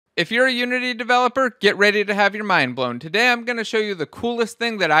If you're a Unity developer, get ready to have your mind blown. Today I'm going to show you the coolest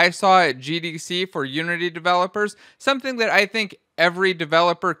thing that I saw at GDC for Unity developers, something that I think every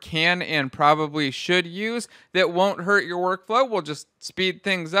developer can and probably should use that won't hurt your workflow, will just speed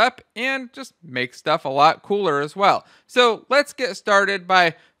things up and just make stuff a lot cooler as well. So let's get started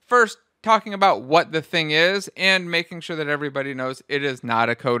by first talking about what the thing is and making sure that everybody knows it is not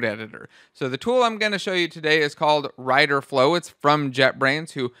a code editor. So the tool I'm going to show you today is called WriterFlow. It's from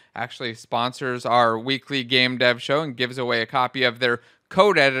JetBrains, who actually sponsors our weekly game dev show and gives away a copy of their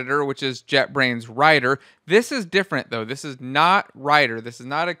code editor, which is JetBrains Writer. This is different though. This is not Writer. This is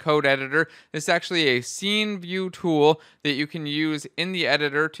not a code editor. This is actually a scene view tool that you can use in the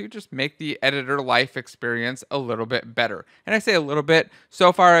editor to just make the editor life experience a little bit better. And I say a little bit.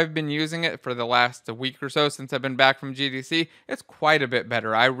 So far I've been using it for the last week or so since I've been back from GDC. It's quite a bit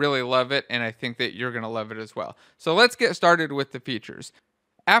better. I really love it, and I think that you're going to love it as well. So let's get started with the features.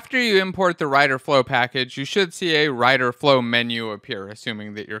 After you import the WriterFlow package, you should see a WriterFlow menu appear,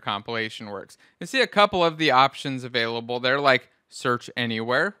 assuming that your compilation works. You see a couple of the options available there, like Search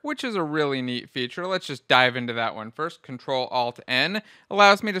Anywhere, which is a really neat feature. Let's just dive into that one first. Control-Alt-N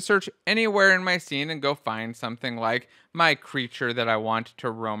allows me to search anywhere in my scene and go find something like my creature that I want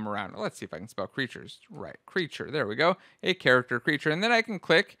to roam around. Let's see if I can spell creatures right. Creature, there we go. A character creature. And then I can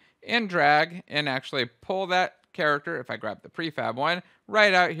click and drag and actually pull that character, if I grab the prefab one,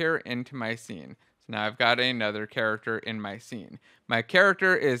 right out here into my scene. So now I've got another character in my scene. My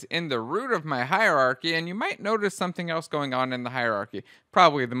character is in the root of my hierarchy, and you might notice something else going on in the hierarchy,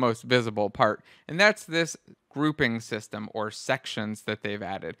 probably the most visible part, and that's this grouping system or sections that they've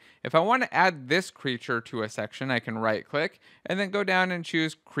added. If I want to add this creature to a section, I can right click and then go down and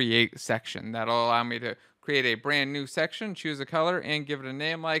choose create section. That'll allow me to create a brand new section, choose a color, and give it a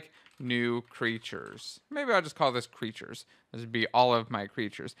name like new creatures. Maybe I'll just call this creatures. This would be all of my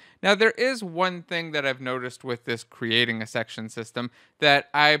creatures. Now, there is one thing that I've noticed with this creating a section system that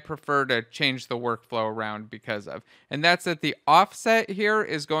I prefer to change the workflow around because of, and that's that the offset here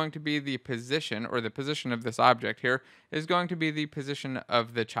is going to be the position, or the position of this object here is going to be the position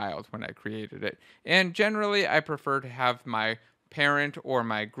of the child when I created it. And generally, I prefer to have my parent or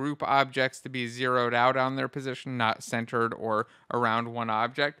my group objects to be zeroed out on their position, not centered or around one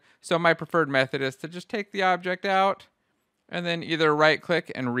object. So my preferred method is to just take the object out and then either right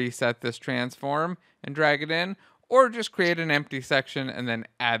click and reset this transform and drag it in, or just create an empty section and then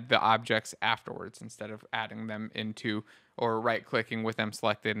add the objects afterwards instead of adding them into or right clicking with them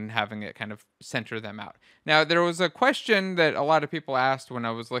selected and having it kind of center them out. Now, there was a question that a lot of people asked when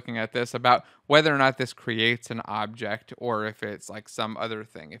I was looking at this about whether or not this creates an object or if it's like some other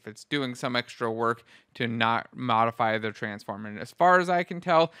thing, if it's doing some extra work to not modify the transform. And as far as I can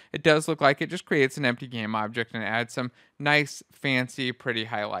tell, it does look like it just creates an empty game object and adds some nice, fancy, pretty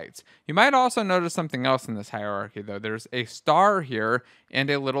highlights. You might also notice something else in this hierarchy though. There's a star here and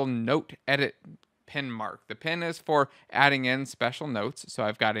a little note edit pin mark. The pin is for adding in special notes. So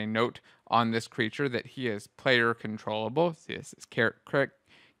I've got a note on this creature that he is player controllable. See, this is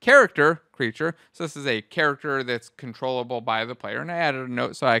character creature. So this is a character that's controllable by the player. And I added a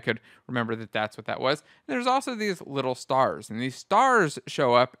note so I could remember that that's what that was. And there's also these little stars. And these stars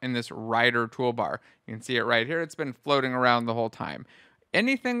show up in this writer toolbar. You can see it right here. It's been floating around the whole time.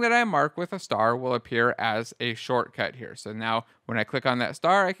 Anything that I mark with a star will appear as a shortcut here. So now when I click on that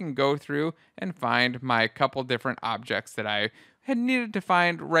star, I can go through and find my couple different objects that I had needed to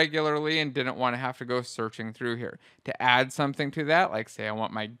find regularly and didn't want to have to go searching through here. To add something to that, like say I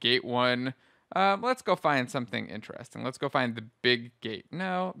want my gate one, let's go find something interesting. Let's go find the big gate.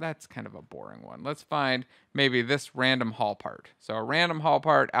 No, that's kind of a boring one. Let's find maybe this random hall part. So a random hall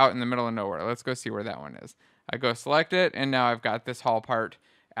part out in the middle of nowhere. Let's go see where that one is. I go select it, and now I've got this hall part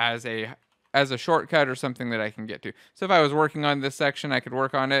as a shortcut or something that I can get to. So if I was working on this section, I could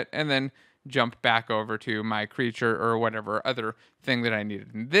work on it and then jump back over to my creature or whatever other thing that I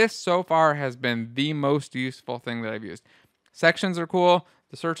needed. And this so far has been the most useful thing that I've used. Sections are cool.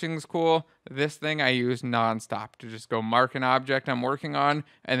 The searching is cool. This thing I use nonstop to just go mark an object I'm working on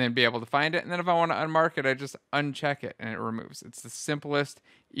and then be able to find it. And then if I want to unmark it, I just uncheck it and it removes. It's the simplest,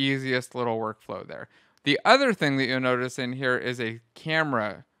 easiest little workflow there. The other thing that you'll notice in here is a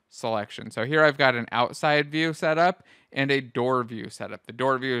camera selection. So here I've got an outside view set up and a door view set up. The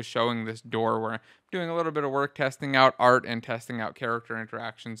door view is showing this door where I'm doing a little bit of work testing out art and testing out character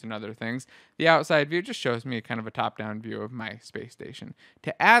interactions and other things. The outside view just shows me kind of a top-down view of my space station.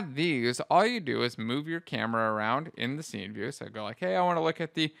 To add these, all you do is move your camera around in the scene view. So go like, hey, I want to look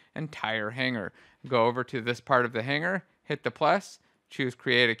at the entire hangar. Go over to this part of the hangar, hit the plus, choose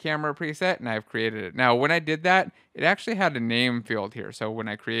create a camera preset, and I've created it. Now, when I did that, it actually had a name field here. So when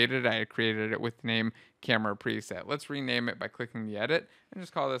I created it, I created it with the name camera preset. Let's rename it by clicking the edit and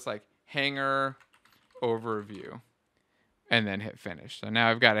just call this like hanger overview, and then hit finish. So now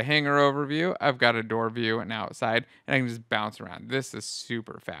I've got a hanger overview, I've got a door view and outside, and I can just bounce around. This is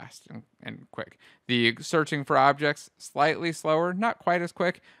super fast and quick. The searching for objects, slightly slower, not quite as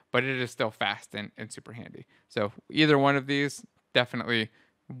quick, but it is still fast and super handy. So either one of these, definitely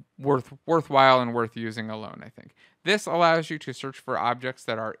worthwhile and worth using alone, I think. This allows you to search for objects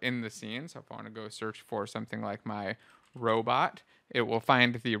that are in the scene. So if I want to go search for something like my robot, it will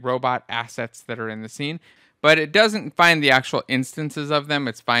find the robot assets that are in the scene. But it doesn't find the actual instances of them.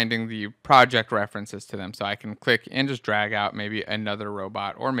 It's finding the project references to them. So I can click and just drag out maybe another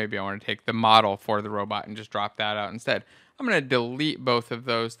robot, or maybe I want to take the model for the robot and just drop that out instead. I'm going to delete both of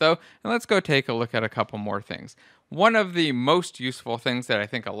those though, and let's go take a look at a couple more things. One of the most useful things that I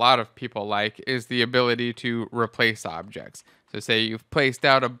think a lot of people like is the ability to replace objects. So say you've placed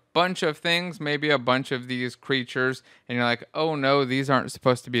out a bunch of things, maybe a bunch of these creatures, and you're like, oh no, these aren't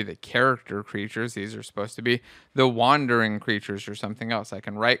supposed to be the character creatures. These are supposed to be the wandering creatures or something else. I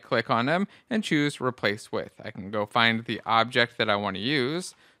can right click on them and choose replace with. I can go find the object that I want to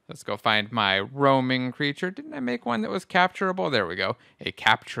use. Let's go find my roaming creature. Didn't I make one that was capturable? There we go, a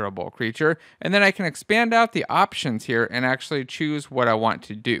capturable creature. And then I can expand out the options here and actually choose what I want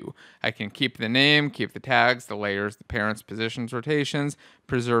to do. I can keep the name, keep the tags, the layers, the parents, positions, rotations,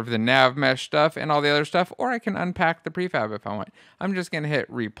 preserve the nav mesh stuff and all the other stuff, or I can unpack the prefab if I want. I'm just gonna hit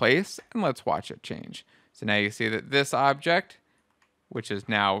replace and let's watch it change. So now you see that this object, which is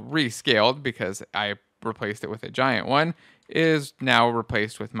now rescaled because I replaced it with a giant one, is now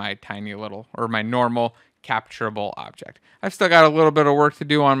replaced with my tiny little, or my normal capturable object. I've still got a little bit of work to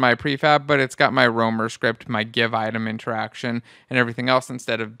do on my prefab, but it's got my roamer script, my give item interaction, and everything else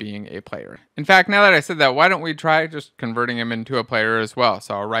instead of being a player. In fact, now that I said that, why don't we try just converting him into a player as well?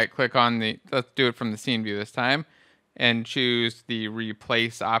 So I'll right click on the, let's do it from the scene view this time, and choose the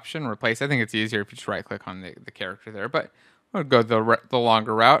replace option. Replace, I think it's easier if you just right click on the character there, but I'll go the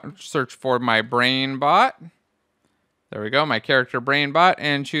longer route, search for my brain bot. There we go, my character brain bot,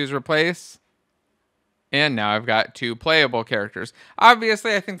 and choose replace. And now I've got two playable characters.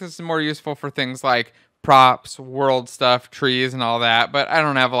 Obviously, I think this is more useful for things like props, world stuff, trees, and all that, but I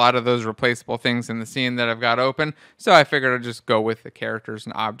don't have a lot of those replaceable things in the scene that I've got open, so I figured I'd just go with the characters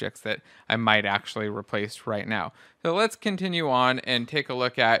and objects that I might actually replace right now. So let's continue on and take a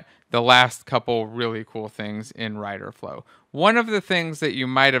look at the last couple really cool things in Rider Flow. One of the things that you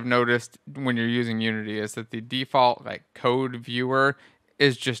might have noticed when you're using Unity is that the default code viewer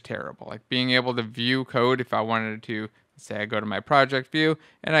is just terrible. Like being able to view code, if I wanted to, say I go to my project view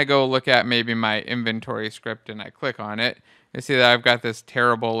and I go look at maybe my inventory script and I click on it, you see that I've got this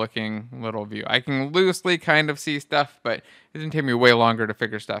terrible looking little view. I can loosely kind of see stuff, but it didn't take me way longer to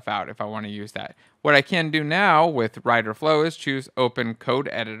figure stuff out if I want to use that. What I can do now with Rider Flow is choose Open Code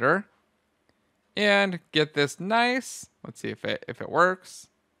Editor and get this nice, let's see if it works.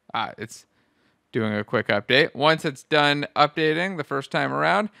 It's doing a quick update. Once it's done updating the first time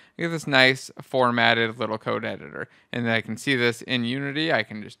around, I get this nice formatted little code editor. And then I can see this in Unity. I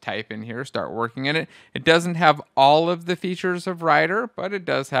can just type in here, start working in it. It doesn't have all of the features of Rider, but it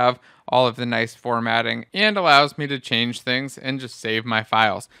does have all of the nice formatting and allows me to change things and just save my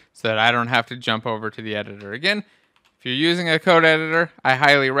files so that I don't have to jump over to the editor again. If you're using a code editor, I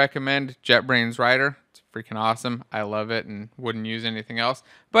highly recommend JetBrains Rider. It's freaking awesome. I love it and wouldn't use anything else.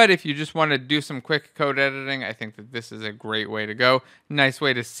 But if you just want to do some quick code editing, I think that this is a great way to go. Nice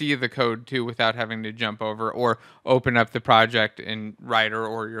way to see the code too without having to jump over or open up the project in Rider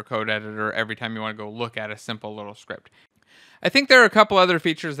or your code editor every time you want to go look at a simple little script. I think there are a couple other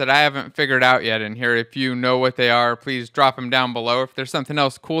features that I haven't figured out yet in here. If you know what they are, please drop them down below. If there's something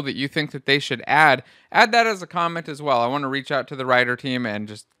else cool that you think that they should add that as a comment as well. I want to reach out to the Rider team and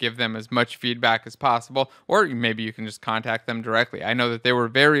just give them as much feedback as possible, or maybe you can just contact them directly. I know that they were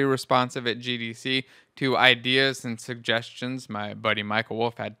very responsive at GDC to ideas and suggestions. My buddy Michael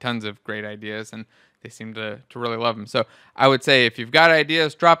Wolf had tons of great ideas, and they seem to really love them. So I would say if you've got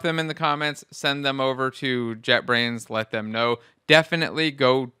ideas, drop them in the comments, send them over to JetBrains, let them know. Definitely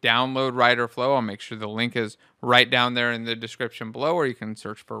go download Rider Flow. I'll make sure the link is right down there in the description below, or you can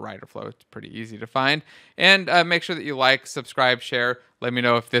search for Rider Flow. It's pretty easy to find. And make sure that you like, subscribe, share. Let me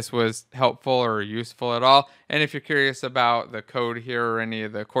know if this was helpful or useful at all. And if you're curious about the code here or any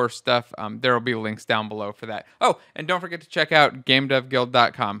of the course stuff, there will be links down below for that. Oh, and don't forget to check out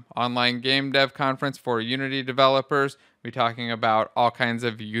GameDevGuild.com, online game dev conference for Unity developers. We'll be talking about all kinds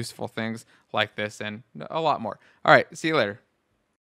of useful things like this and a lot more. All right, see you later.